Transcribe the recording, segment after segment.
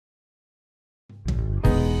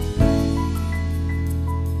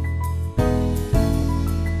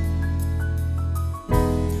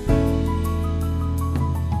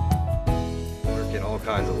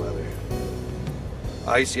kinds of weather.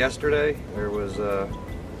 Ice yesterday, there was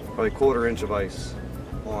probably a quarter inch of ice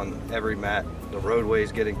on every mat. The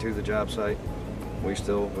roadways getting to the job site. We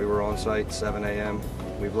were on site 7 a.m.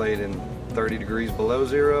 We've laid in 30 degrees below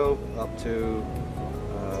zero up to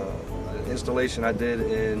an installation I did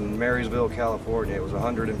in Marysville, California. It was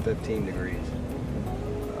 115 degrees.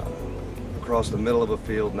 Across the middle of a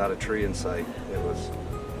field, not a tree in sight.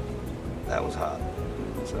 That was hot.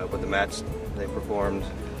 So, but the mats, they performed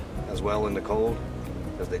as well in the cold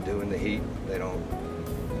as they do in the heat. They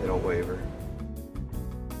don't waver.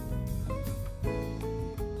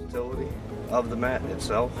 Utility of the mat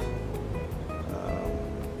itself.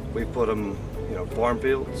 We've put them, farm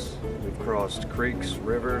fields. We've crossed creeks,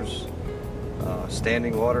 rivers,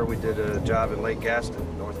 standing water. We did a job in Lake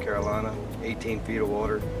Gaston, North Carolina, 18 feet of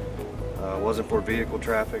water. It wasn't for vehicle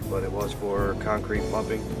traffic, but it was for concrete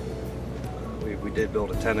pumping. We did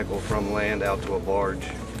build a tentacle from land out to a barge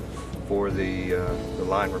for the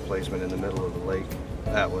line replacement in the middle of the lake.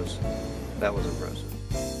 That was impressive.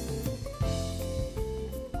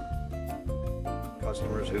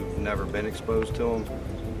 Customers who've never been exposed to them,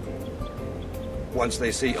 once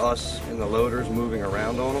they see us in the loaders moving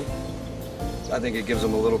around on them, I think it gives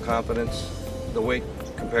them a little confidence. The weight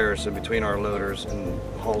comparison between our loaders and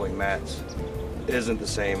hauling mats isn't the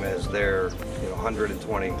same as their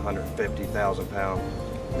 120, 150,000 pound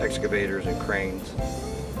excavators and cranes.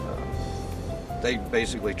 They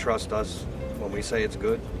basically trust us when we say it's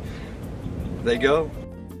good. They go.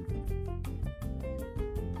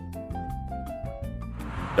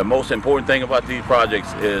 The most important thing about these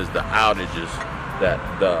projects is the outages that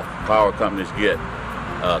the power companies get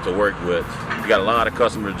to work with. We got a lot of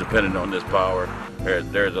customers depending on this power.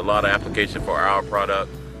 There's a lot of application for our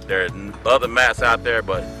product. There's other mats out there,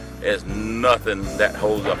 but it's nothing that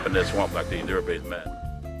holds up in this swamp like these Dura-Base mats.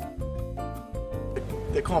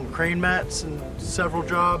 They call them crane mats in several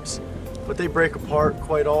jobs, but they break apart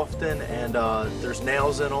quite often, and there's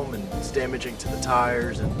nails in them, and it's damaging to the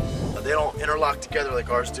tires, and they don't interlock together like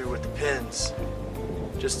ours do with the pins.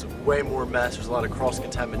 Just way more mess. There's a lot of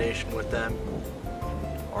cross-contamination with them.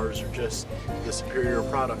 Ours are just the superior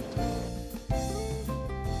product.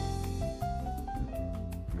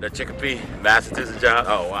 The Chicopee Massachusetts job,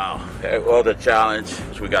 oh wow. Well, the challenge,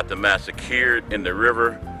 we got the mat secured in the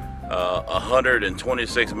river.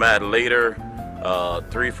 126 mat later,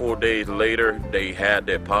 3-4 days later, they had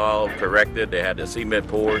their pile corrected, they had the cement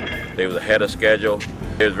poured, they was ahead of schedule.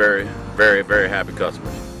 It was very, very, very happy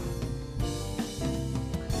customers.